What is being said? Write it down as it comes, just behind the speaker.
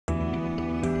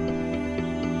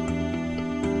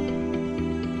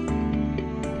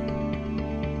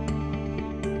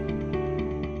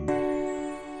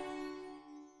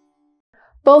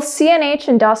Both CNH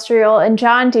Industrial and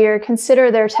John Deere consider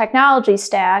their technology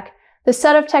stack, the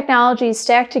set of technologies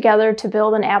stacked together to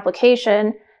build an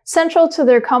application, central to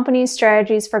their company's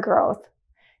strategies for growth.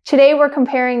 Today, we're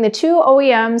comparing the two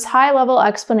OEMs' high-level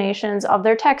explanations of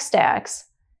their tech stacks.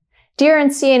 Deere and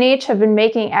CNH have been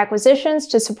making acquisitions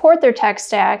to support their tech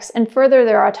stacks and further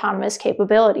their autonomous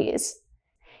capabilities.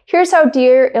 Here's how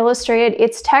Deere illustrated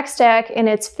its tech stack in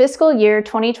its fiscal year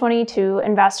 2022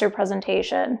 investor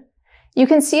presentation. You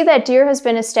can see that Deere has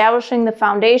been establishing the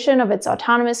foundation of its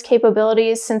autonomous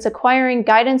capabilities since acquiring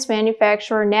guidance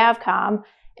manufacturer Navcom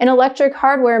and electric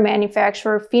hardware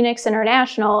manufacturer Phoenix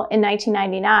International in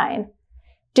 1999.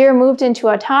 Deere moved into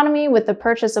autonomy with the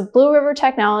purchase of Blue River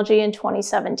Technology in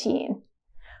 2017.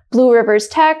 Blue River's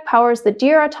tech powers the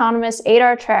Deere autonomous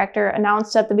 8R tractor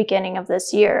announced at the beginning of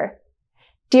this year.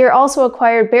 Deere also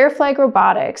acquired Bear Flag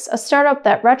Robotics, a startup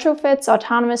that retrofits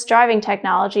autonomous driving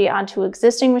technology onto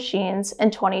existing machines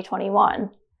in 2021.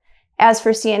 As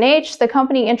for CNH, the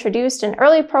company introduced an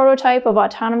early prototype of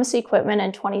autonomous equipment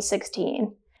in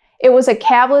 2016. It was a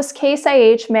cabless Case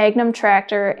IH Magnum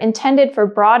tractor intended for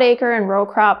broadacre and row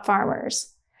crop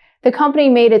farmers. The company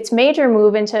made its major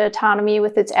move into autonomy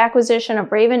with its acquisition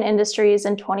of Raven Industries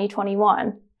in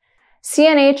 2021.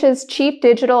 CNH's Chief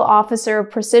Digital Officer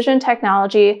of Precision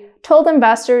Technology told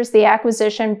investors the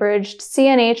acquisition bridged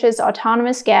CNH's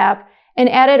autonomous gap and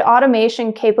added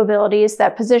automation capabilities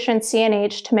that positioned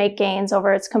CNH to make gains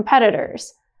over its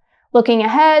competitors. Looking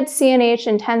ahead, CNH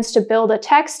intends to build a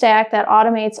tech stack that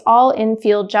automates all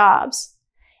in-field jobs.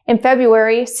 In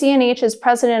February, CNH's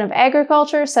President of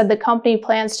Agriculture said the company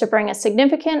plans to bring a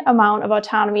significant amount of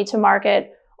autonomy to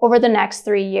market over the next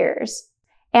 3 years.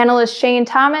 Analyst Shane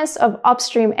Thomas of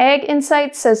Upstream Ag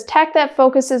Insights says tech that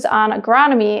focuses on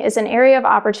agronomy is an area of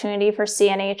opportunity for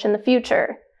CNH in the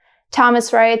future.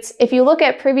 Thomas writes, "If you look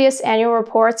at previous annual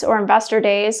reports or investor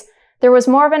days, there was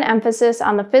more of an emphasis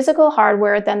on the physical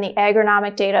hardware than the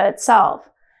agronomic data itself.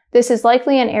 This is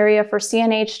likely an area for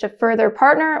CNH to further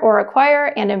partner or acquire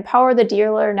and empower the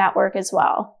dealer network as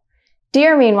well."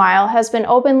 Deere, meanwhile, has been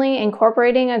openly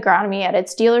incorporating agronomy at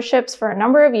its dealerships for a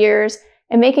number of years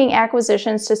and making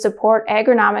acquisitions to support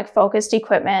agronomic-focused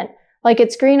equipment like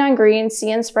its Green on Green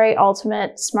See & Spray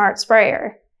Ultimate Smart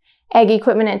Sprayer. Ag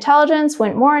Equipment Intelligence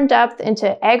went more in depth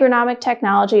into agronomic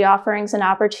technology offerings and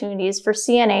opportunities for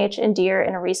CNH and Deere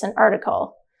in a recent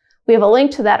article. We have a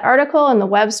link to that article in the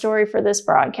web story for this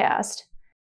broadcast.